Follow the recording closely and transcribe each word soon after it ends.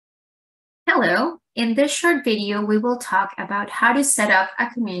Hello, in this short video, we will talk about how to set up a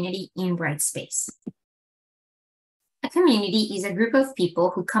community in Brightspace. A community is a group of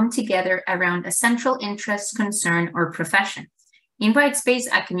people who come together around a central interest, concern, or profession. In Brightspace,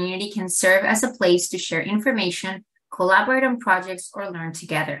 a community can serve as a place to share information, collaborate on projects, or learn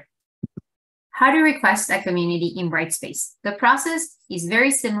together. How to request a community in Brightspace? The process is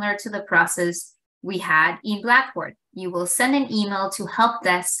very similar to the process we had in Blackboard. You will send an email to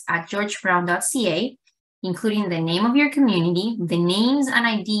helpdesk@georgebrown.ca, including the name of your community, the names and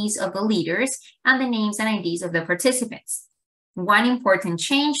IDs of the leaders, and the names and IDs of the participants. One important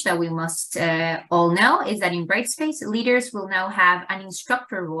change that we must all know is that in Brightspace, leaders will now have an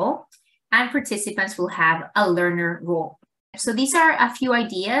instructor role and participants will have a learner role. So these are a few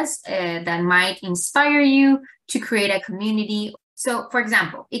ideas that might inspire you to create a community. So, for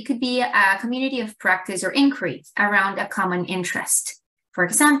example, it could be a community of practice or inquiry around a common interest. For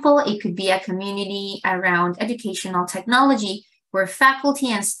example, it could be a community around educational technology where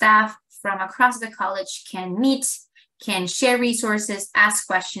faculty and staff from across the college can meet, can share resources, ask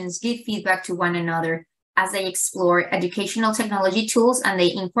questions, give feedback to one another as they explore educational technology tools and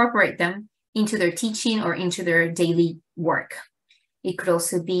they incorporate them into their teaching or into their daily work. It could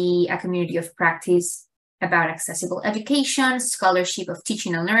also be a community of practice about accessible education, scholarship of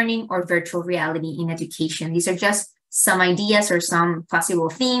teaching and learning, or virtual reality in education. These are just some ideas or some possible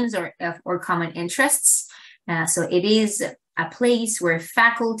themes or common interests. So it is a place where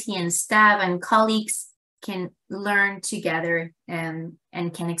faculty and staff and colleagues can learn together and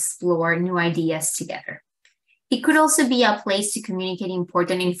can explore new ideas together. It could also be a place to communicate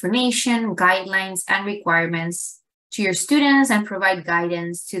important information, guidelines, and requirements to your students and provide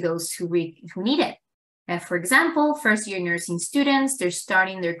guidance to those who need it. For example, first-year nursing students, they're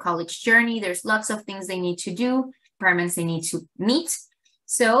starting their college journey. There's lots of things they need to do, requirements they need to meet.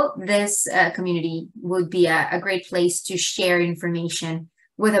 So this community would be a great place to share information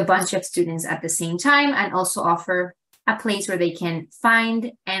with a bunch of students at the same time and also offer a place where they can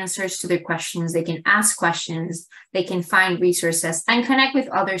find answers to their questions, they can ask questions, they can find resources and connect with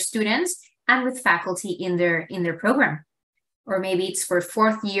other students and with faculty in their program. Or maybe it's for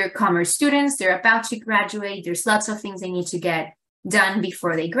fourth-year commerce students, they're about to graduate, there's lots of things they need to get done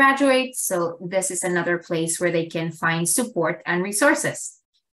before they graduate. So this is another place where they can find support and resources.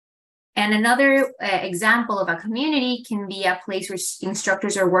 And another example of a community can be a place where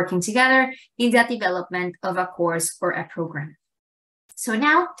instructors are working together in the development of a course or a program. So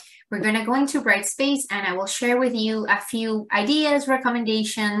now we're going to go into Brightspace and I will share with you a few ideas,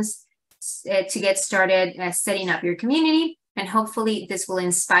 recommendations to get started setting up your community. And hopefully this will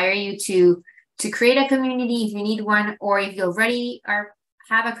inspire you to create a community if you need one, or if you already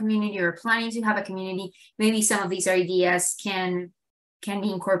have a community or planning to have a community, maybe some of these ideas can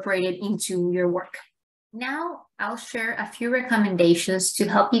be incorporated into your work. Now, I'll share a few recommendations to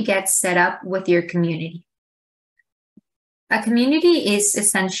help you get set up with your community. A community is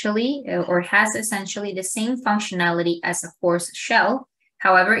essentially or has essentially the same functionality as a course shell.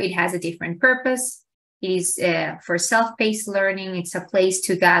 However, it has a different purpose. It is for self-paced learning. It's a place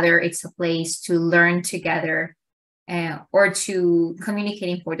to gather. It's a place to learn together or to communicate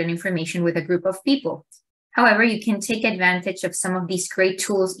important information with a group of people. However, you can take advantage of some of these great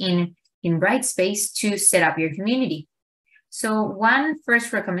tools in Brightspace to set up your community. So one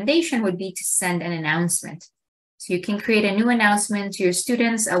first recommendation would be to send an announcement. So you can create a new announcement to your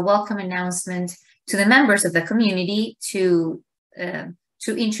students, a welcome announcement to the members of the community to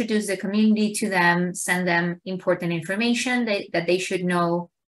introduce the community to them, send them important information that they should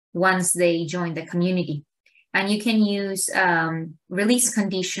know once they join the community. And you can use release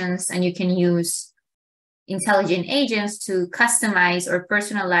conditions and you can use intelligent agents to customize or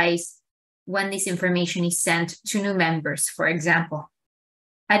personalize when this information is sent to new members, for example.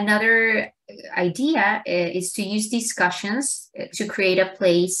 Another idea is to use discussions to create a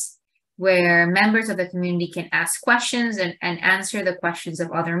place where members of the community can ask questions and answer the questions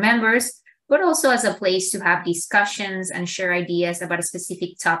of other members, but also as a place to have discussions and share ideas about a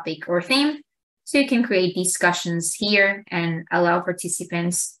specific topic or theme. So you can create discussions here and allow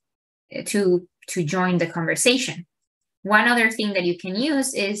participants to join the conversation. One other thing that you can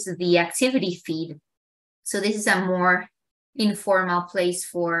use is the activity feed. So this is a more informal place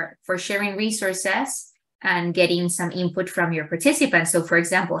for sharing resources and getting some input from your participants. So for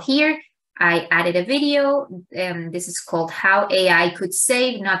example, here I added a video. This is called How AI Could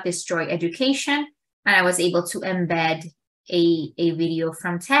Save, Not Destroy Education. And I was able to embed a video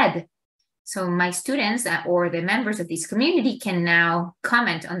from TED. So my students or the members of this community can now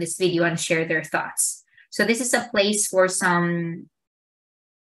comment on this video and share their thoughts. So this is a place for some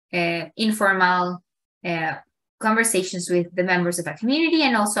informal conversations with the members of a community,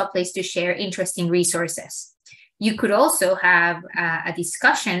 and also a place to share interesting resources. You could also have a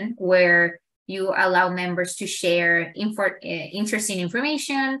discussion where you allow members to share interesting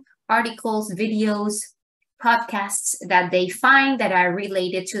information, articles, videos, podcasts that they find that are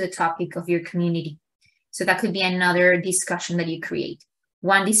related to the topic of your community. So that could be another discussion that you create.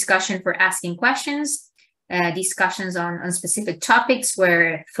 One discussion for asking questions, discussions on specific topics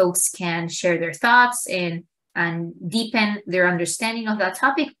where folks can share their thoughts and deepen their understanding of that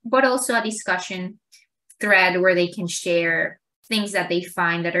topic, but also a discussion thread where they can share things that they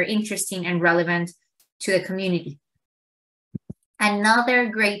find that are interesting and relevant to the community. Another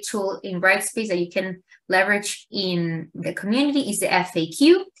great tool in Brightspace that you can leverage in the community is the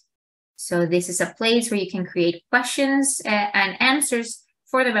FAQ. So this is a place where you can create questions and answers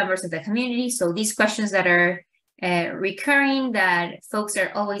for the members of the community. So these questions that are recurring, that folks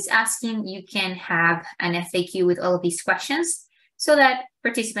are always asking, you can have an FAQ with all of these questions so that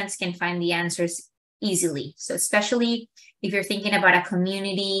participants can find the answers easily. So especially if you're thinking about a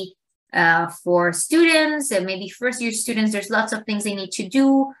community for students and maybe first-year students, there's lots of things they need to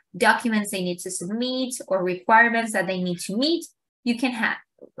do, documents they need to submit, or requirements that they need to meet. You can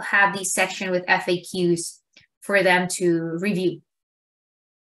have this section with FAQs for them to review.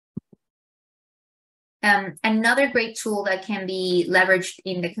 Another great tool that can be leveraged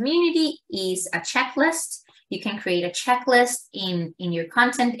in the community is a checklist. You can create a checklist in your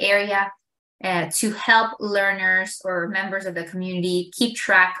content area to help learners or members of the community keep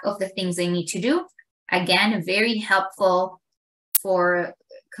track of the things they need to do. Again, very helpful for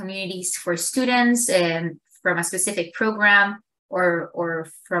communities, for students from a specific program or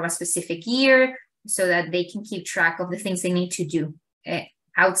from a specific year, so that they can keep track of the things they need to do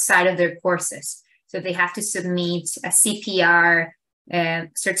outside of their courses. So if they have to submit a CPR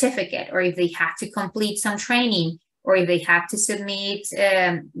certificate, or if they have to complete some training, or if they have to submit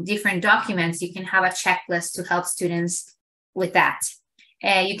different documents, you can have a checklist to help students with that.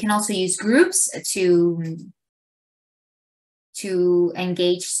 You can also use groups to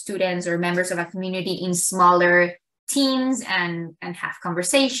engage students or members of a community in smaller teams and have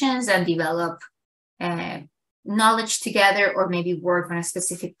conversations and develop knowledge together, or maybe work on a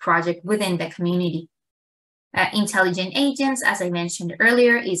specific project within the community. Intelligent agents, as I mentioned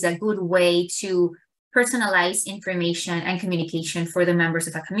earlier, is a good way to personalize information and communication for the members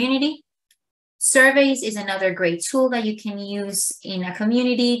of a community. Surveys is another great tool that you can use in a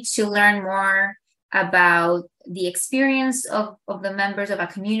community to learn more about the experience of the members of a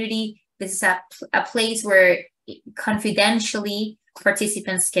community. This is a place where confidentially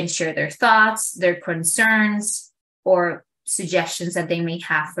participants can share their thoughts, their concerns, or suggestions that they may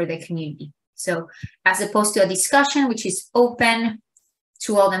have for the community. So as opposed to a discussion, which is open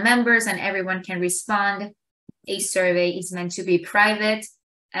to all the members and everyone can respond, a survey is meant to be private,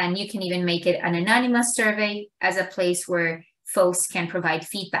 and you can even make it an anonymous survey as a place where folks can provide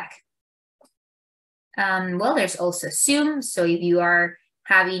feedback. Well, there's also Zoom. So if you are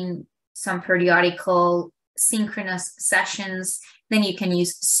having some periodical synchronous sessions, then you can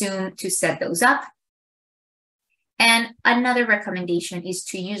use Zoom to set those up. And another recommendation is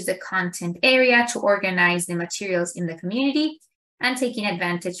to use the content area to organize the materials in the community, and taking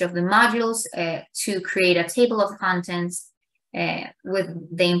advantage of the modules to create a table of contents with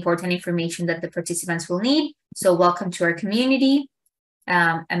the important information that the participants will need. So welcome to our community,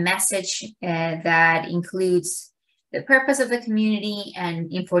 a message that includes the purpose of the community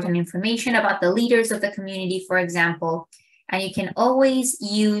and important information about the leaders of the community, for example. And you can always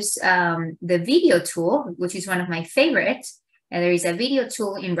use the video tool, which is one of my favorites. And there is a video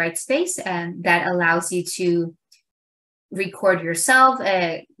tool in Brightspace that allows you to record yourself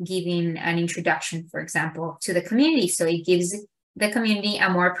giving an introduction, for example, to the community. So it gives the community a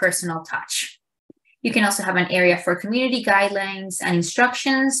more personal touch. You can also have an area for community guidelines and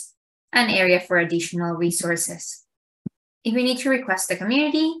instructions, an area for additional resources. If you need to request the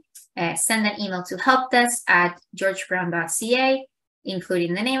community, send an email to helpdesk@georgebrown.ca,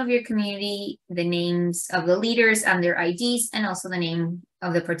 including the name of your community, the names of the leaders and their IDs, and also the name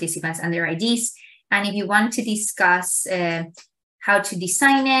of the participants and their IDs. And if you want to discuss how to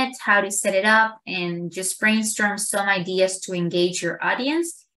design it, how to set it up, and just brainstorm some ideas to engage your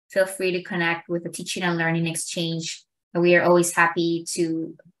audience, feel free to connect with the Teaching and Learning Exchange. We are always happy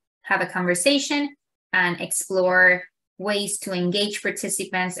to have a conversation and explore ways to engage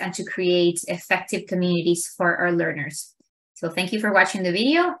participants and to create effective communities for our learners. So thank you for watching the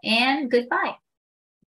video, and goodbye.